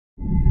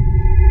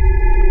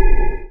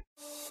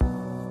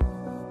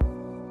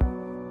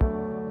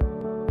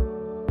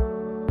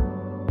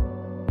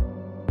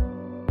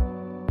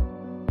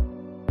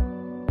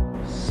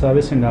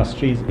Servis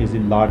Industries is the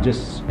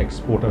largest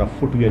exporter of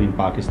footwear in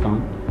Pakistan.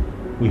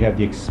 We have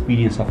the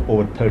experience of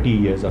over 30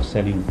 years of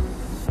selling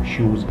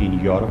shoes in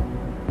Europe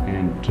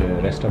and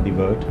rest of the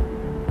world.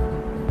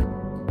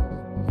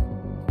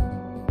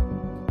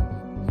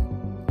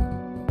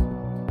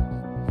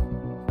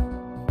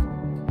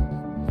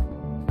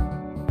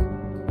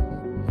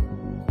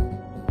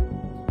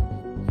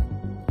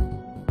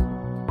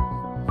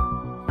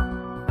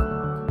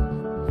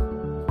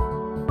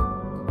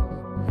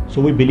 So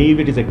we believe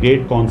it is a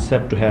great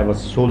concept to have a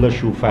solar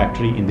shoe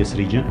factory in this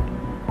region.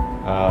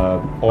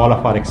 All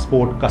of our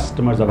export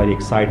customers are very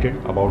excited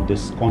about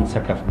this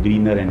concept of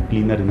greener and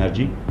cleaner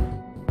energy.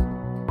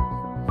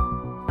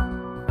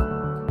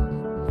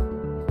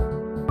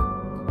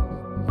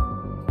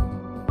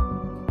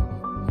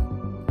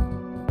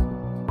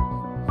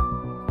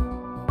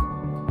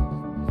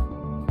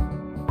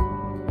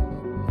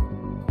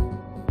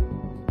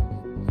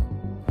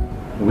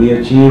 We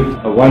achieved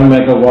a 1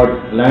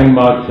 megawatt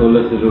landmark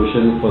solar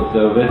solution for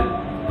Servis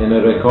in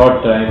a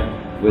record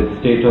time with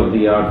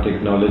state-of-the-art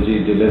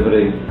technology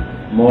delivering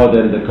more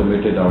than the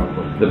committed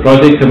output. The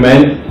project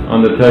commenced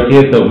on the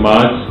 30th of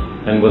March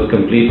and was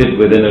completed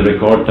within a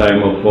record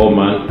time of 4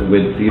 months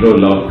with 0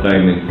 lost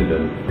time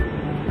incidents.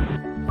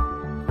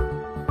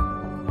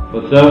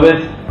 For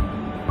Servis,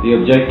 the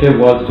objective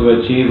was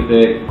to achieve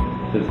their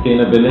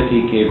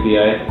sustainability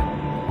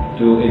KPI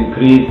to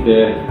increase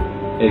their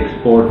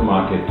export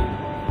market.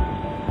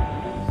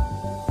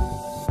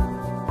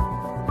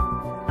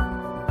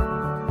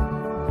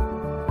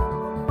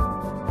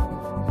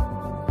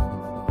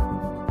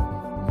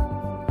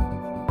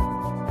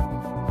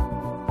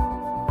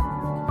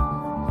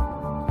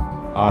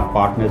 Our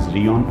partners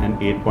REON and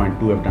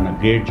 8.2 have done a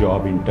great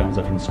job in terms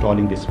of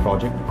installing this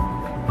project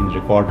in a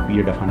record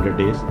period of 100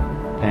 days.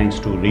 Thanks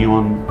to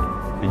REON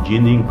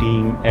engineering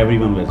team,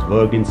 everyone who has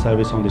worked in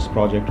Servis on this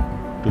project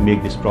to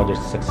make this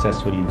project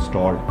successfully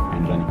installed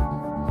and running.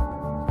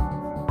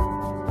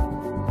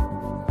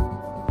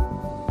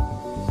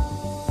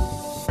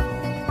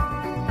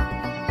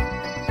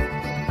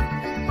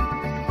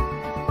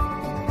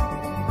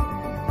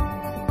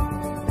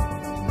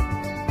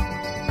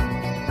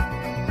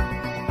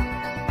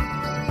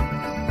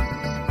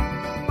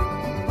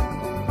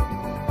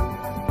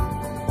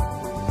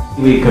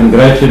 We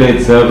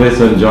congratulate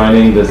Servis on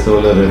joining the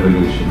solar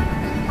revolution.